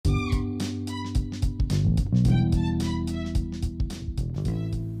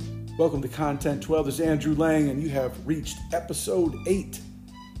Welcome to Content 12. This is Andrew Lang, and you have reached episode 8.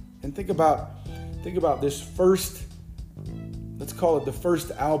 And think about this first, let's call it the first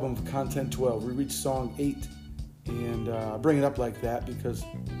album of Content 12. We reached song 8, and I bring it up like that because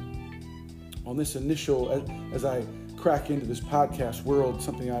on this initial, as I crack into this podcast world,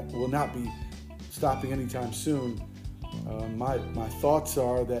 something I will not be stopping anytime soon, my thoughts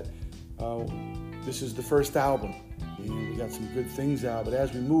are that this is the first album. And we got some good things out, but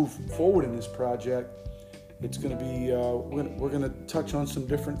as we move forward in this project, it's going to be we're going to touch on some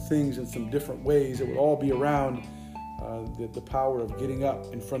different things in some different ways. It will all be around the power of getting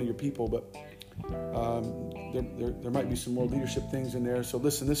up in front of your people, but there might be some more leadership things in there. So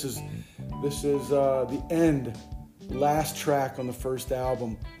listen, this is the end, last track on the first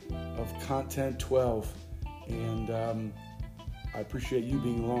album of Content 12, and I appreciate you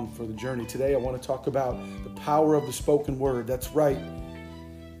being along for the journey. Today I want to talk about the power of the spoken word. That's right.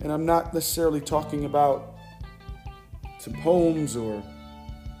 And I'm not necessarily talking about some poems or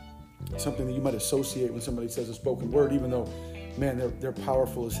something that you might associate when somebody says a spoken word, even though, man, they're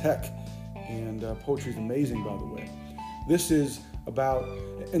powerful as heck. And poetry is amazing, by the way. This is about,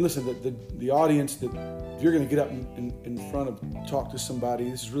 and listen, the audience that you're going to get up in front of, talk to somebody,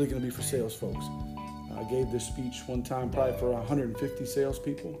 this is really going to be for sales folks. I gave this speech one time probably for 150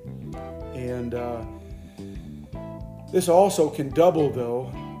 salespeople. And this also can double,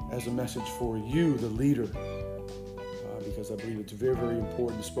 though, as a message for you, the leader, because I believe it's very, very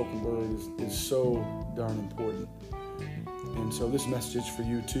important. The spoken word is so darn important. And so this message is for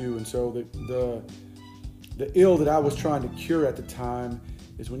you, too. And so the ill that I was trying to cure at the time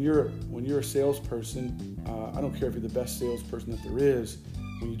is when you're a salesperson, I don't care if you're the best salesperson that there is,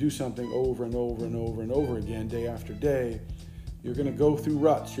 when you do something over and over and over and over again, day after day, you're going to go through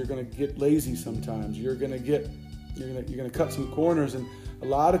ruts. You're going to get lazy sometimes. You're going to cut some corners, and a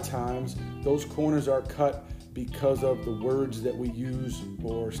lot of times those corners are cut because of the words that we use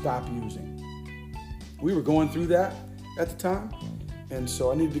or stop using. We were going through that at the time, and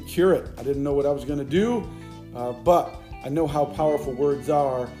so I needed to cure it. I didn't know what I was going to do, but I know how powerful words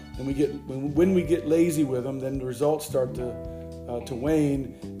are, and when we get lazy with them, then the results start to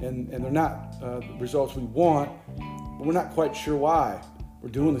wane, and they're not the results we want, but we're not quite sure why. We're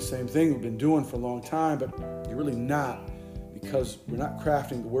doing the same thing we've been doing for a long time, but you're really not, because we're not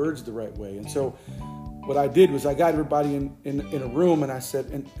crafting the words the right way. And so what I did was I got everybody in a room, and I said,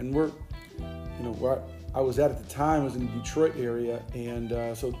 and we're, where I was at the time was in the Detroit area, and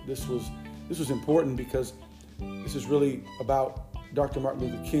so this was important because this is really about Dr. Martin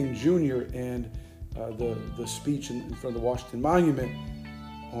Luther King Jr. and the speech in front of the Washington Monument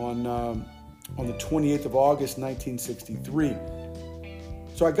on the 28th of August, 1963.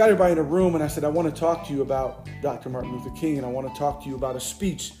 So I got everybody in a room, and I said, I want to talk to you about Dr. Martin Luther King, and I want to talk to you about a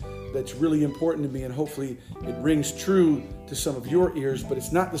speech that's really important to me, and hopefully it rings true to some of your ears, but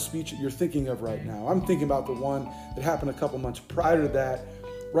it's not the speech that you're thinking of right now. I'm thinking about the one that happened a couple months prior to that,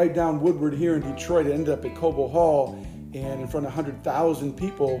 right down Woodward here in Detroit. It ended up at Cobo Hall, and in front of 100,000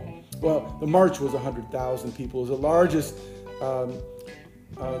 people. Well, the march was 100,000 people. It was the largest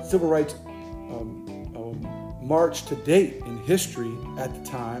civil rights march to date in history at the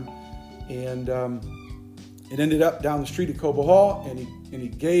time, and it ended up down the street at Cobo Hall, and he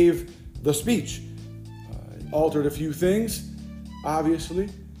gave the speech. It altered a few things, obviously,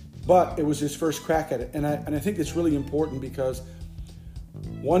 but it was his first crack at it, and I think it's really important because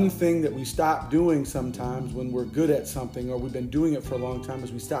one thing that we stop doing sometimes when we're good at something or we've been doing it for a long time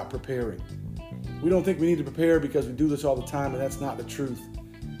is we stop preparing. We don't think we need to prepare because we do this all the time, and that's not the truth.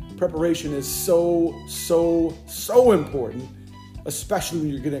 Preparation is so, so, so important, especially when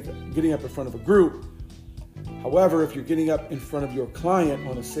you're getting up in front of a group. However, if you're getting up in front of your client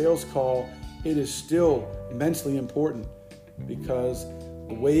on a sales call, it is still immensely important because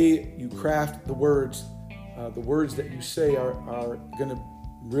the way you craft the words that you say are going to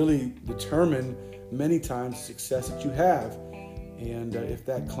really determine many times the success that you have. And if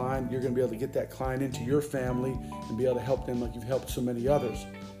that client, you're going to be able to get that client into your family and be able to help them like you've helped so many others.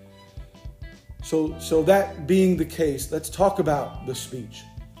 So that being the case, let's talk about the speech.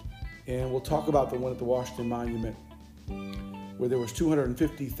 And we'll talk about the one at the Washington Monument where there was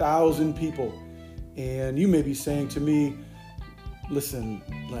 250,000 people. And you may be saying to me, listen,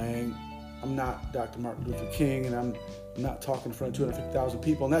 Lang, I'm not Dr. Martin Luther King, and I'm not talking in front of 250,000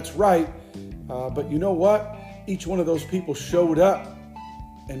 people. And that's right. But you know what? Each one of those people showed up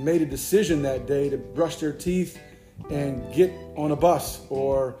and made a decision that day to brush their teeth and get on a bus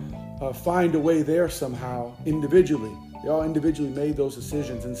or find a way there somehow individually. They all individually made those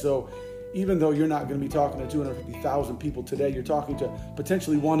decisions. And so Even though you're not going to be talking to 250,000 people today, you're talking to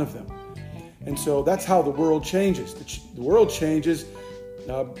potentially one of them. And so that's how the world changes. The world changes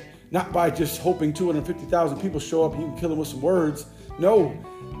not by just hoping 250,000 people show up and you can kill them with some words. No,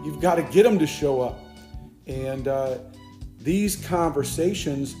 you've got to get them to show up. And these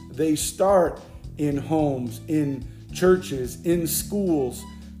conversations, they start in homes, in churches, in schools.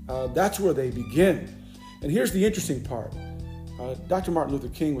 That's where they begin. And here's the interesting part. Dr. Martin Luther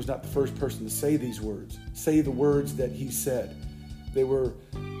King was not the first person to say these words, say the words that he said. They were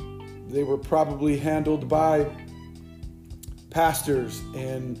probably handled by pastors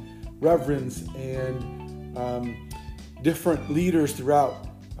and reverends and different leaders throughout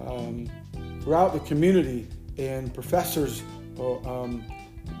the community and professors.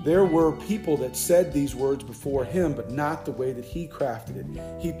 There were people that said these words before him, but not the way that he crafted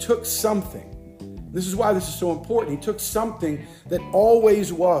it. He took something. This is why this is so important. He took something that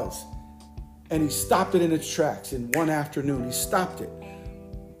always was, and he stopped it in its tracks in one afternoon. He stopped it.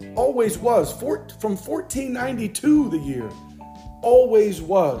 Always was. From 1492, the year. Always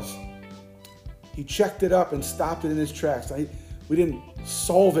was. He checked it up and stopped it in its tracks. We didn't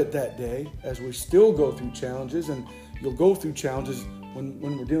solve it that day, as we still go through challenges, and you'll go through challenges when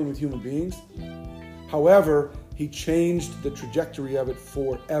we're dealing with human beings. However, he changed the trajectory of it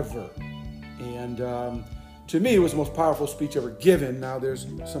forever. And to me, it was the most powerful speech ever given. Now, there's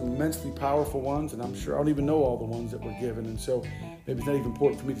some immensely powerful ones, and I'm sure I don't even know all the ones that were given. And so maybe it's not even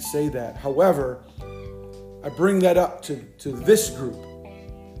important for me to say that. However, I bring that up to this group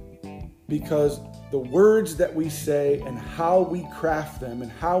because the words that we say and how we craft them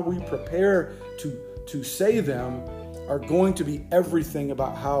and how we prepare to say them are going to be everything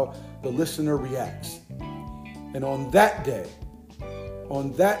about how the listener reacts. And on that day,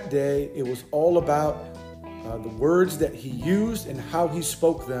 it was all about the words that he used and how he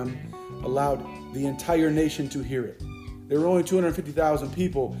spoke them allowed the entire nation to hear it. There were only 250,000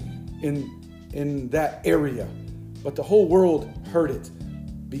 people in that area, but the whole world heard it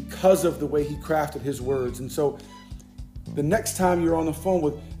because of the way he crafted his words. And so the next time you're on the phone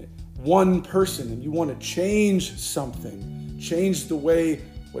with one person and you want to change something, change the way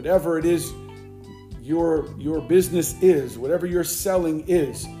whatever it is your business is, whatever you're selling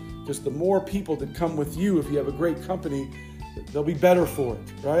is, because the more people that come with you, if you have a great company, they'll be better for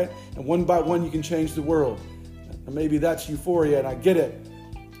it, right? And one by one, you can change the world. And maybe that's euphoria, and I get it.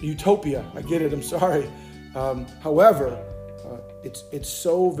 Utopia, I get it, I'm sorry. However, it's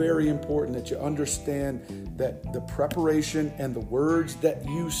so very important that you understand that the preparation and the words that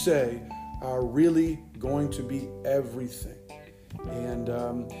you say are really going to be everything. And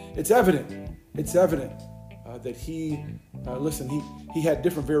it's evident that he had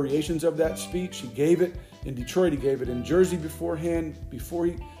different variations of that speech. He gave it in Detroit. He gave it in Jersey beforehand. Before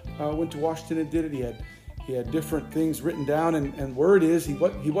he went to Washington and did it, he had different things written down. And word is he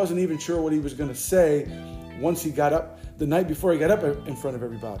wasn't even sure what he was going to say once he got up, the night before he got up in front of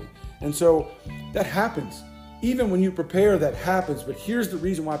everybody. And so that happens. Even when you prepare, that happens. But here's the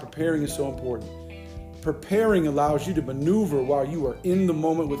reason why preparing is so important. Preparing allows you to maneuver while you are in the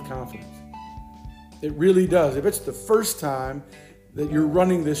moment with confidence. It really does. If it's the first time that you're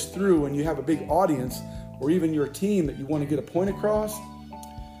running this through and you have a big audience or even your team that you want to get a point across,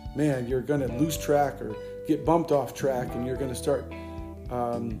 man, you're going to lose track or get bumped off track, and you're going to start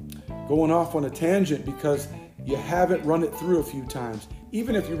going off on a tangent because you haven't run it through a few times.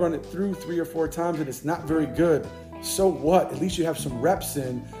 Even if you run it through 3 or 4 times and it's not very good, so what? At least you have some reps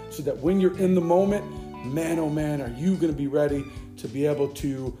in so that when you're in the moment, man, oh man, are you going to be ready to be able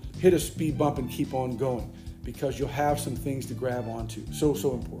to hit a speed bump and keep on going, because you'll have some things to grab onto. So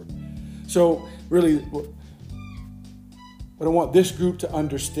important. So really, what I want this group to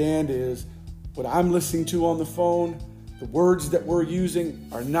understand is what I'm listening to on the phone, the words that we're using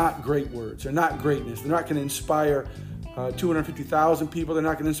are not great words. They're not greatness. They're not going to inspire 250,000 people. They're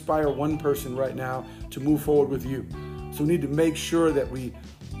not going to inspire one person right now to move forward with you. So we need to make sure that we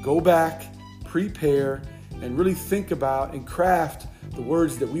go back, prepare, and really think about and craft the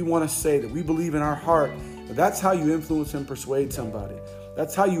words that we want to say, that we believe in our heart. But that's how you influence and persuade somebody.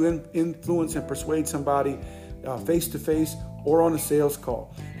 That's how you influence and persuade somebody face-to-face or on a sales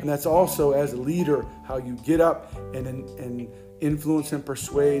call. And that's also, as a leader, how you get up and influence and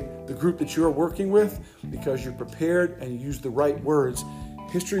persuade the group that you're working with, because you're prepared and you use the right words.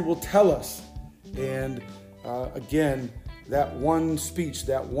 History will tell us. And again, that one speech,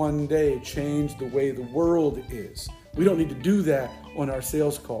 that one day changed the way the world is. We don't need to do that on our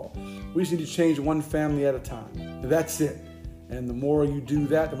sales call. We just need to change one family at a time. That's it. And the more you do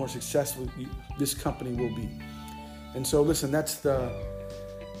that, the more successful this company will be. And so listen, that's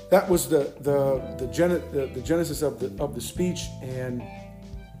that was the genesis of the speech, and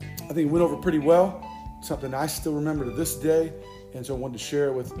I think it went over pretty well. Something I still remember to this day, and so I wanted to share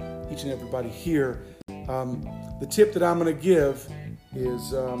it with each and everybody here. The tip that I'm going to give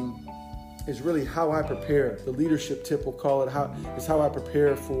is really how I prepare. The leadership tip, we'll call it, how I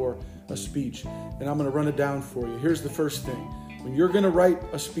prepare for a speech. And I'm going to run it down for you. Here's the first thing. When you're going to write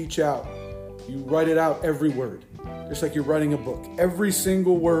a speech out, you write it out every word, just like you're writing a book. Every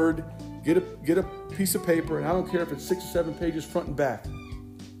single word, get a piece of paper, and I don't care if it's 6 or 7 pages front and back.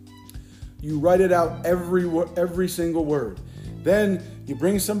 You write it out every single word. Then you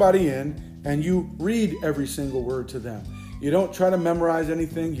bring somebody in and you read every single word to them. You don't try to memorize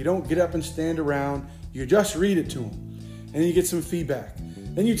anything. You don't get up and stand around. You just read it to them. And then you get some feedback.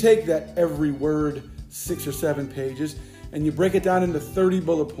 Then you take that every word, 6 or 7 pages, and you break it down into 30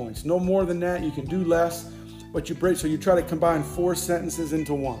 bullet points. No more than that. You can do less, but so you try to combine 4 sentences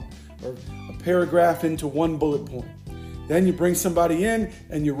into one, or a paragraph into 1 bullet point. Then you bring somebody in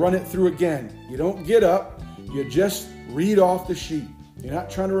and you run it through again. You don't get up. You just read off the sheet. You're not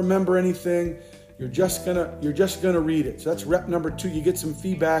trying to remember anything. You're just gonna read it. So that's rep number 2. You get some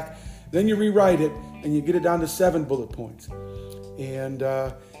feedback. Then you rewrite it and you get it down to 7 bullet points. And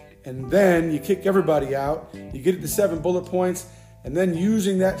then you kick everybody out. You get it to 7 bullet points. And then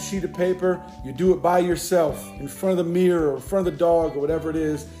using that sheet of paper, you do it by yourself in front of the mirror or in front of the dog or whatever it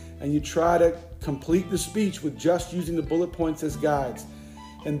is. And you try to complete the speech with just using the bullet points as guides.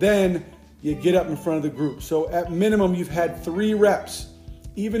 And then you get up in front of the group. So at minimum, you've had 3 reps.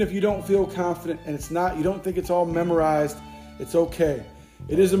 Even if you don't feel confident and you don't think it's all memorized, it's okay.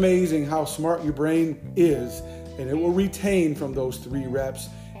 It is amazing how smart your brain is, and it will retain from those 3 reps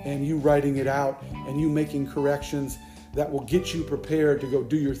and you writing it out and you making corrections that will get you prepared to go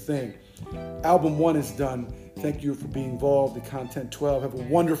do your thing. Album 1 is done. Thank you for being involved in Content 12. Have a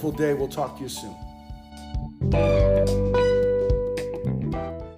wonderful day. We'll talk to you soon.